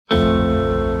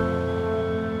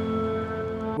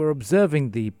we're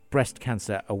observing the Breast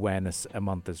Cancer Awareness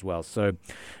Month as well. So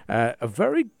a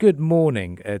very good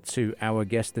morning to our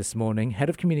guest this morning, Head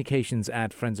of Communications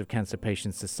at Friends of Cancer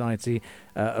Patients Society,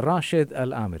 Rashid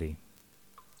Al-Ameeri.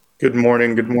 Good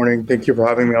morning. Good morning. Thank you for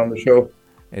having me on the show.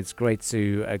 It's great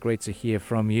to hear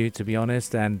from you, to be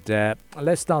honest. And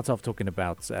let's start off talking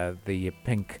about the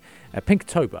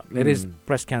Pinktober. It is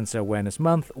Breast Cancer Awareness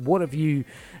Month. What have you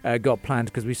got planned?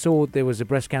 Because we saw there was a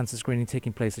breast cancer screening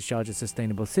taking place at Sharjah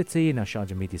Sustainable City, now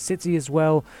Sharjah Media City as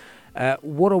well.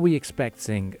 What are we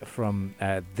expecting from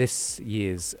this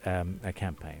year's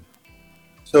campaign?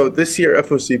 So this year,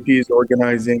 FOCP is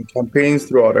organizing campaigns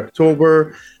throughout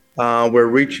October. We're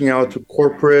reaching out to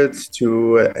corporates,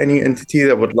 to any entity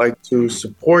that would like to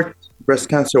support breast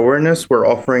cancer awareness. We're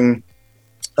offering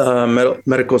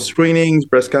medical screenings,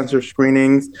 breast cancer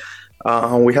screenings.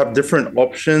 We have different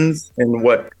options in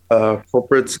what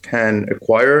corporates can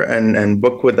acquire and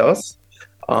book with us.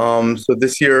 So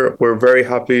this year, we're very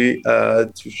happy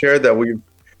to share that we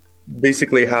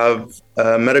basically have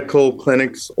medical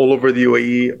clinics all over the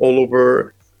UAE, all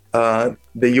over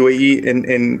the UAE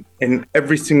in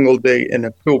every single day in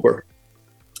October.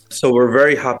 So we're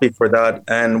very happy for that.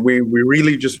 And we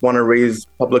really just want to raise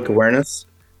public awareness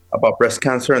about breast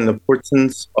cancer and the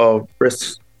importance of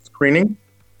breast screening.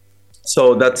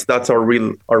 So that's our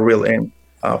real aim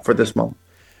for this month.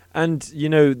 And, you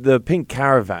know, the Pink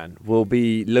Caravan will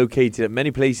be located at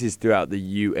many places throughout the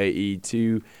UAE.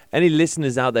 To any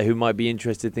listeners out there who might be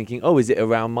interested, thinking, oh, is it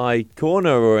around my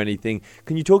corner or anything?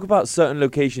 Can you talk about certain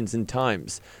locations and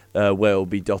times where it will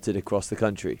be dotted across the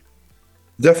country?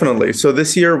 Definitely. So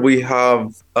this year we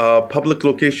have public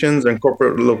locations and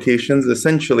corporate locations.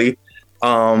 Essentially,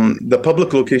 the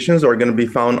public locations are going to be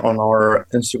found on our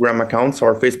Instagram accounts,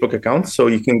 our Facebook accounts. So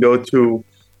you can go to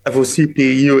FOCP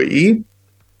UAE,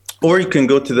 or you can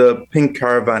go to the Pink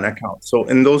Caravan account. So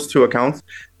in those two accounts,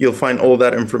 you'll find all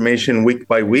that information week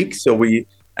by week. So we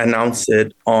announce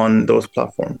it on those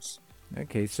platforms.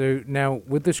 Okay, so now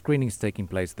with the screenings taking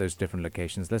place at those different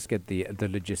locations, let's get the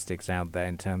logistics out there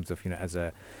in terms of, you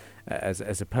know,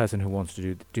 as a person who wants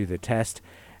to do the test.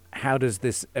 How does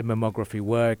this mammography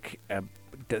work?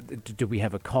 Do we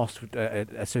have a cost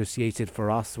associated for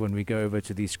us when we go over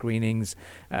to these screenings?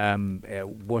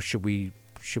 What should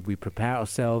we prepare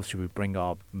ourselves? Should we bring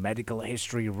our medical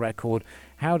history record?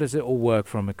 How does it all work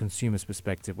from a consumer's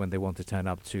perspective when they want to turn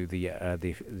up to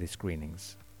the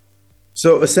screenings?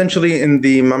 So essentially, in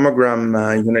the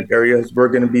mammogram unit areas, we're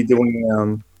going to be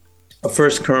doing a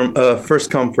first come,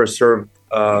 first served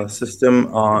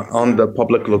system on the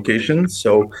public locations.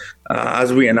 So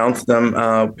as we announce them,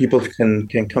 people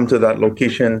can come to that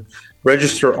location,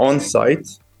 register on site,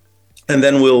 and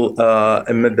then we'll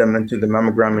admit them into the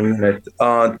mammogram unit.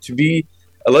 To be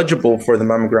eligible for the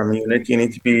mammogram unit, you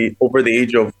need to be over the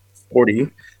age of 40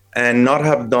 and not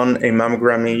have done a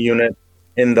mammogram unit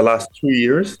in the last 2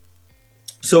 years.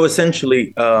 So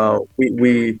essentially,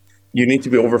 you need to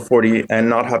be over 40 and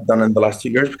not have done in the last 2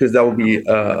 years, because that would be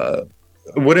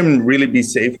wouldn't really be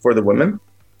safe for the women.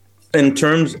 In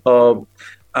terms of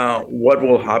what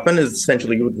will happen is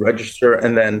essentially you would register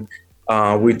and then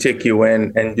we take you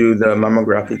in and do the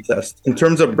mammography test. In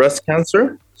terms of breast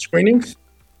cancer screenings,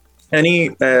 any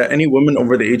woman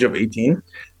over the age of 18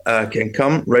 can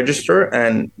come register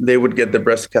and they would get the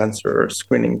breast cancer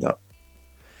screening done.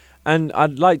 And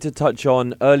I'd like to touch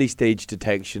on early stage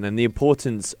detection and the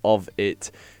importance of it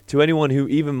to anyone who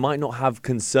even might not have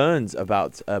concerns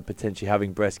about potentially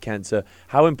having breast cancer.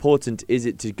 How important is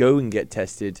it to go and get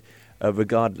tested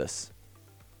regardless?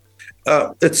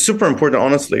 It's super important,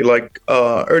 honestly. Like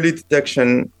early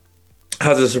detection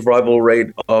has a survival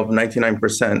rate of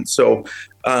 99%. So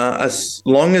as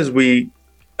long as we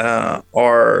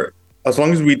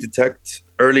detect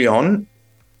early on,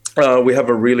 we have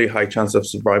a really high chance of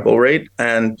survival rate.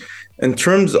 And in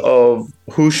terms of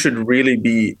who should really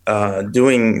be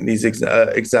doing these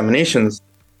examinations,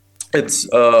 it's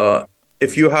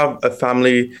if you have a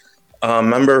family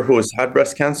member who has had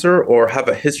breast cancer or have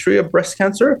a history of breast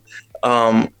cancer,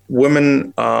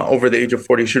 women over the age of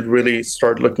 40 should really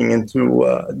start looking into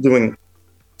doing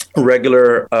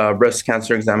regular breast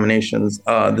cancer examinations.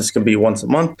 This could be once a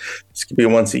month, this could be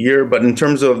once a year, but in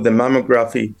terms of the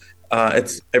mammography,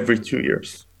 it's every 2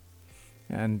 years.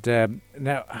 And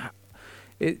now,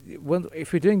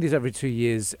 if we're doing these every 2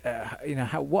 years,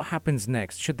 what happens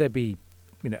next? Should there be,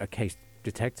 a case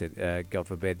detected? God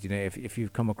forbid, if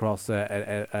you've come across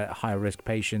a high risk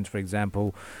patient, for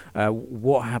example,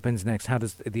 what happens next? How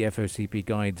does the FOCP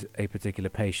guide a particular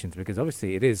patient? Because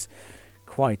obviously it is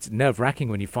quite nerve-wracking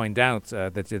when you find out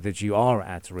that you are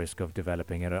at risk of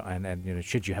developing it, and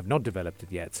should you have not developed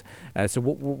it yet. So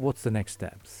what's the next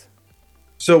steps?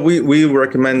 So we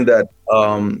recommend that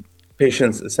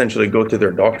patients essentially go to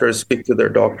their doctors, speak to their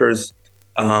doctors,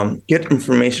 get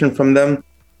information from them,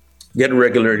 get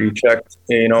regularly checked.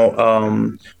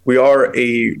 We are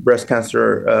a breast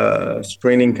cancer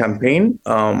screening campaign,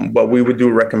 but we would do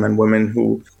recommend women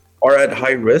who are at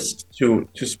high risk to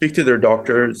speak to their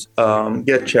doctors,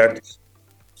 get checked.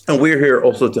 And we're here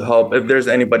also to help. If there's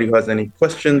anybody who has any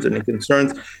questions, any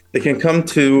concerns, they can come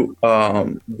to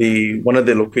one of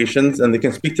the locations and they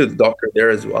can speak to the doctor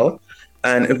there as well.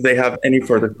 And if they have any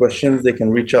further questions, they can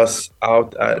reach us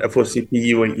out at FOCP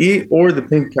UAE or the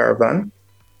Pink Caravan.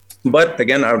 But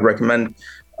again, I would recommend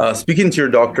speaking to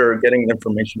your doctor, getting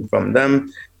information from them,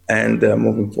 and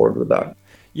moving forward with that.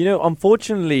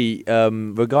 Unfortunately,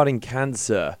 regarding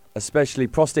cancer, especially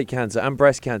prostate cancer and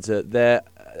breast cancer, they're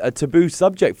a taboo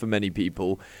subject for many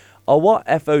people. What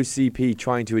FOCP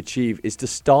trying to achieve is to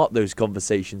start those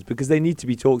conversations because they need to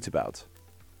be talked about.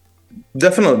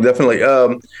 Definitely.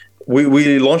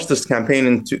 We launched this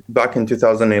campaign back in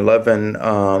 2011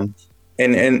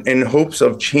 in hopes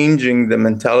of changing the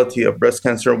mentality of breast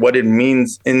cancer, what it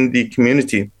means in the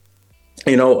community.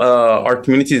 Our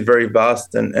community is very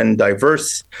vast and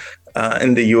diverse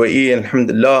in the UAE,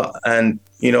 alhamdulillah. And,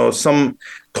 some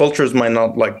cultures might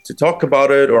not like to talk about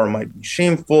it or might be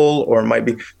shameful or might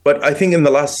be. But I think in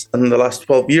the last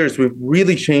 12 years, we've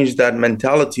really changed that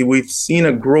mentality. We've seen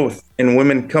a growth in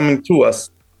women coming to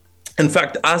us, in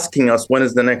fact, asking us when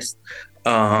is the next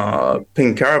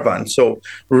Pink Caravan. So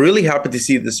we're really happy to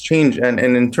see this change. And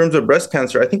in terms of breast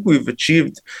cancer, I think we've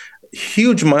achieved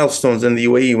huge milestones in the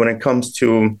UAE when it comes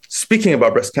to speaking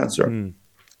about breast cancer.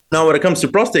 Now, when it comes to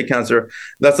prostate cancer,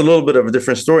 that's a little bit of a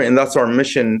different story. And that's our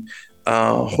mission,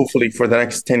 hopefully for the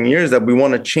next 10 years, that we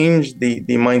want to change the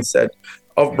mindset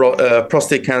of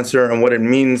prostate cancer and what it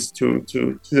means to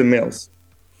the males.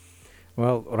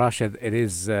 Well, Rashid, it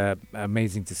is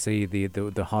amazing to see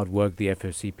the hard work the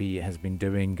FOCP has been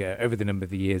doing over the number of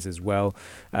the years as well.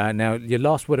 Now, your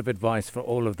last word of advice for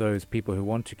all of those people who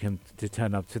want to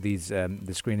turn up to these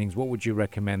the screenings, what would you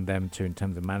recommend them to in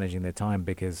terms of managing their time?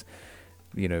 Because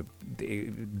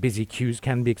busy queues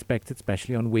can be expected,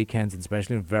 especially on weekends, and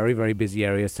especially in very, very busy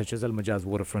areas such as Al Majaz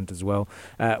waterfront as well.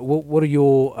 What are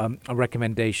your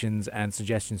recommendations and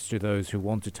suggestions to those who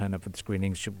want to turn up for the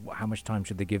screenings? How much time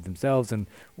should they give themselves, and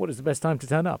what is the best time to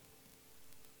turn up?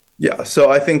 Yeah, so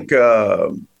I think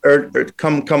come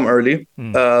early.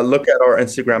 Look at our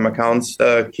Instagram accounts.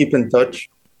 Keep in touch.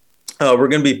 We're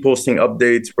going to be posting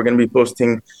updates. We're going to be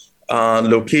posting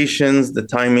locations, the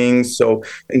timings. So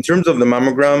in terms of the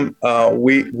mammogram,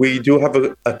 we do have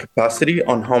a capacity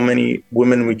on how many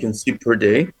women we can see per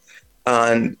day.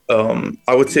 And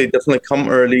I would say definitely come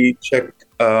early, check.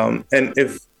 And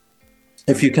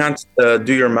if you can't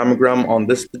do your mammogram on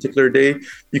this particular day,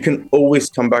 you can always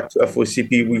come back to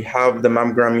FOCP. We have the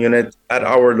mammogram unit at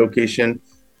our location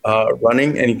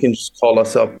running, and you can just call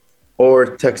us up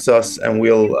or text us and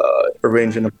we'll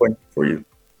arrange an appointment for you.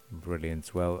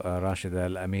 Brilliant. Well, Rashid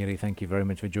Ameeri, thank you very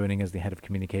much for joining us, the Head of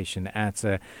Communication at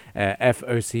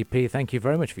FOCP. Thank you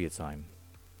very much for your time.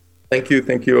 Thank you.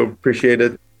 Appreciate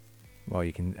it. Well,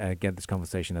 you can get this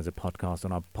conversation as a podcast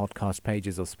on our podcast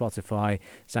pages of Spotify,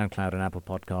 SoundCloud and Apple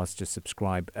Podcasts. Just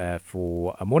subscribe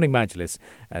for a Morning Majlis,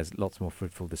 as lots more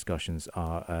fruitful discussions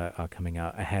are coming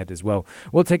out ahead as well.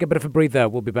 We'll take a bit of a breather.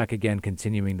 We'll be back again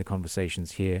continuing the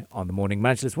conversations here on the Morning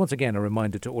Majlis. Once again, a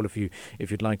reminder to all of you,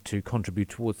 if you'd like to contribute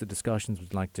towards the discussions,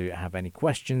 would like to have any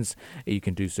questions, you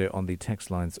can do so on the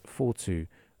text lines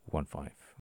 4215.